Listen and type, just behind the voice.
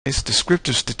is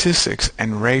descriptive statistics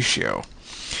and ratio.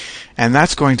 And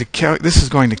that's going to this is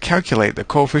going to calculate the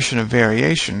coefficient of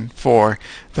variation for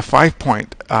the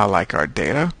 5-point Likert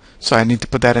data. So I need to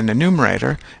put that in the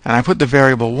numerator, and I put the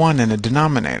variable 1 in the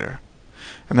denominator.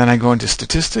 And then I go into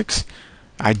statistics,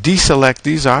 I deselect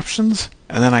these options,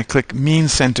 and then I click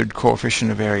mean-centered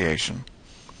coefficient of variation.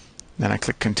 Then I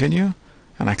click continue,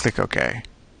 and I click OK.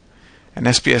 And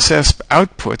SPSS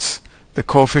outputs the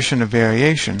coefficient of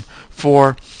variation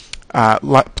for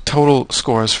total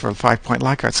scores for a 5-point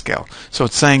Likert scale. So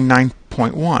it's saying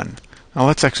 9.1. Now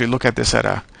let's actually look at this at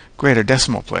a greater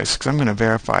decimal place, because I'm going to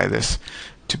verify this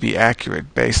to be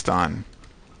accurate based on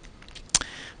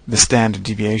the standard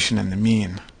deviation and the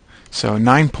mean. So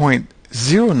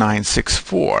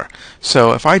 9.0964.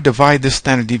 So if I divide this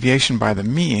standard deviation by the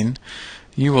mean,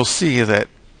 you will see that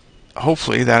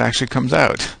hopefully that actually comes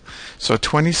out. So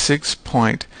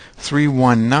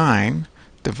 26.319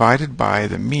 divided by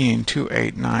the mean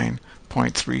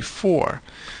 289.34,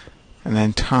 and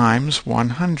then times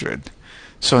 100.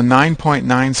 So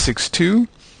 9.962,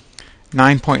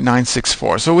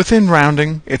 9.964. So within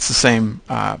rounding, it's the same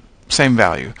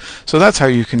value. So that's how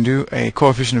you can do a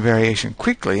coefficient of variation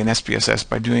quickly in SPSS,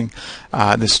 by doing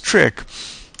this trick.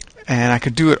 And I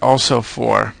could do it also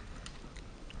for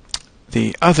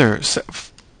the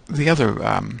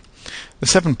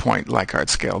 7-point Likert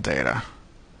scale data.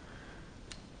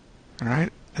 All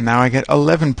right, and now I get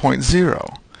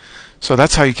 11.0. So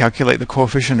that's how you calculate the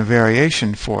coefficient of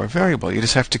variation for a variable. You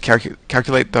just have to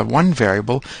calculate the one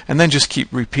variable and then just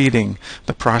keep repeating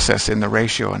the process in the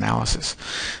ratio analysis.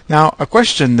 Now, a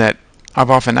question that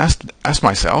I've often asked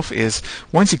myself is,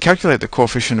 once you calculate the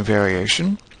coefficient of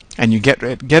variation and you get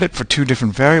it for two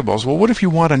different variables, well, what if you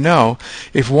want to know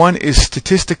if one is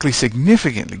statistically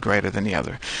significantly greater than the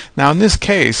other? Now, in this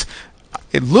case,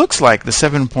 it looks like the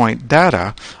 7-point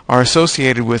data are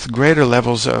associated with greater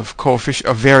levels of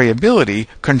variability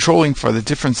controlling for the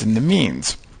difference in the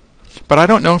means. But I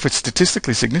don't know if it's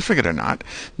statistically significant or not.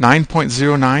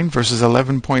 9.09 versus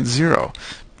 11.0.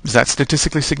 Is that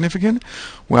statistically significant?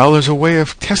 Well, there's a way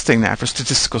of testing that for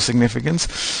statistical significance.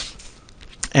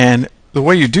 And the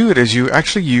way you do it is you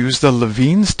actually use the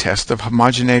Levene's test of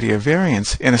homogeneity of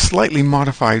variance in a slightly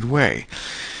modified way.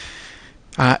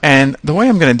 And the way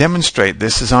I'm going to demonstrate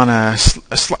this is on a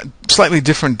slightly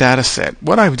different data set.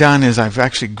 What I've done is I've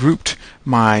actually grouped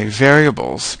my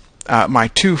variables, my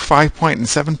two 5-point and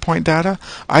 7-point data.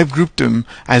 I've grouped them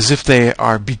as if they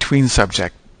are between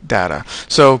subject data.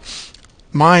 So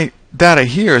my data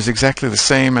here is exactly the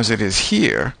same as it is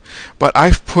here, but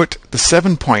I've put the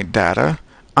 7-point data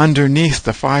underneath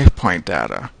the 5-point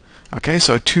data. Okay,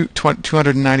 so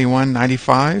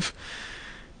 291.95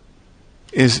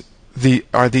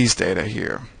 are these data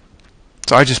here.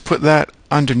 So I just put that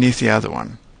underneath the other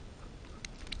one.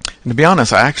 And to be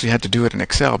honest, I actually had to do it in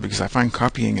Excel because I find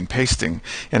copying and pasting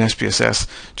in SPSS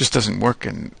just doesn't work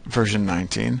in version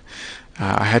 19.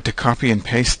 I had to copy and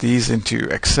paste these into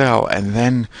Excel and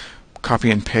then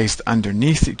copy and paste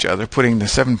underneath each other, putting the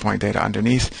 7-point data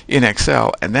underneath in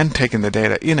Excel, and then taking the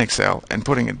data in Excel and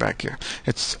putting it back here.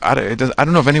 I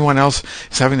don't know if anyone else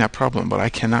is having that problem, but I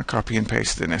cannot copy and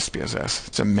paste in SPSS.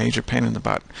 It's a major pain in the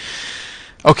butt.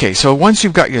 Okay, so once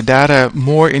you've got your data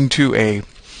more into a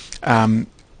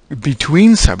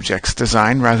between subjects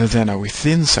design rather than a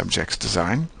within subjects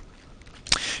design,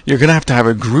 you're going to have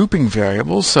a grouping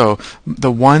variable. So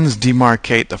the 1s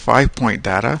demarcate the 5-point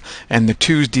data, and the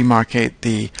 2s demarcate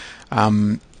the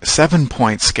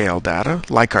 7-point scale data,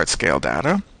 Likert scale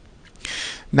data.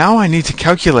 Now I need to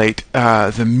calculate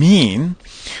the mean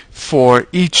for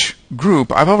each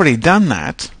group. I've already done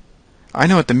that. I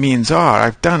know what the means are.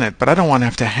 I've done it, but I don't want to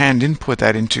have to hand input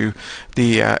that into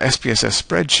the SPSS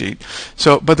spreadsheet.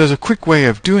 But there's a quick way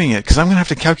of doing it, because I'm going to have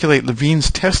to calculate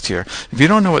Levene's test here. If you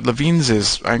don't know what Levene's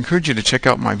is, I encourage you to check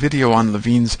out my video on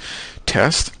Levene's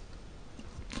test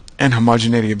and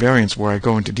homogeneity of variance, where I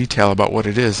go into detail about what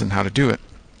it is and how to do it.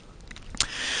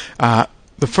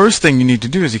 The first thing you need to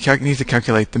do is you need to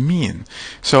calculate the mean.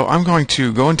 So I'm going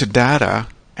to go into data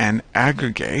and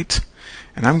aggregate,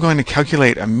 and I'm going to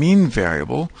calculate a mean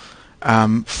variable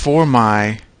for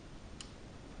my,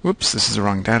 whoops, this is the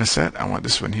wrong data set. I want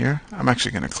this one here. I'm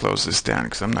actually going to close this down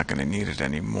because I'm not going to need it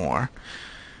anymore.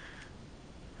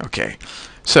 Okay,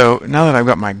 so now that I've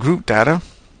got my group data,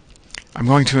 I'm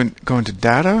going to go into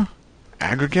data,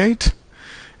 aggregate,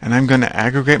 and I'm going to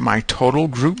aggregate my total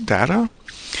group data.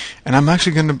 And I'm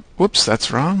actually going to, whoops,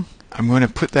 that's wrong. I'm going to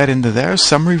put that into there,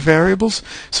 summary variables.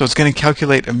 So it's going to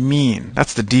calculate a mean.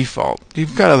 That's the default.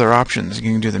 You've got other options.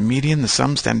 You can do the median, the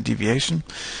sum, standard deviation,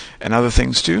 and other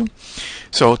things too.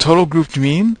 So total grouped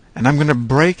mean, and I'm going to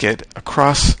break it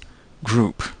across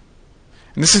group.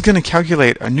 And this is going to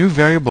calculate a new variable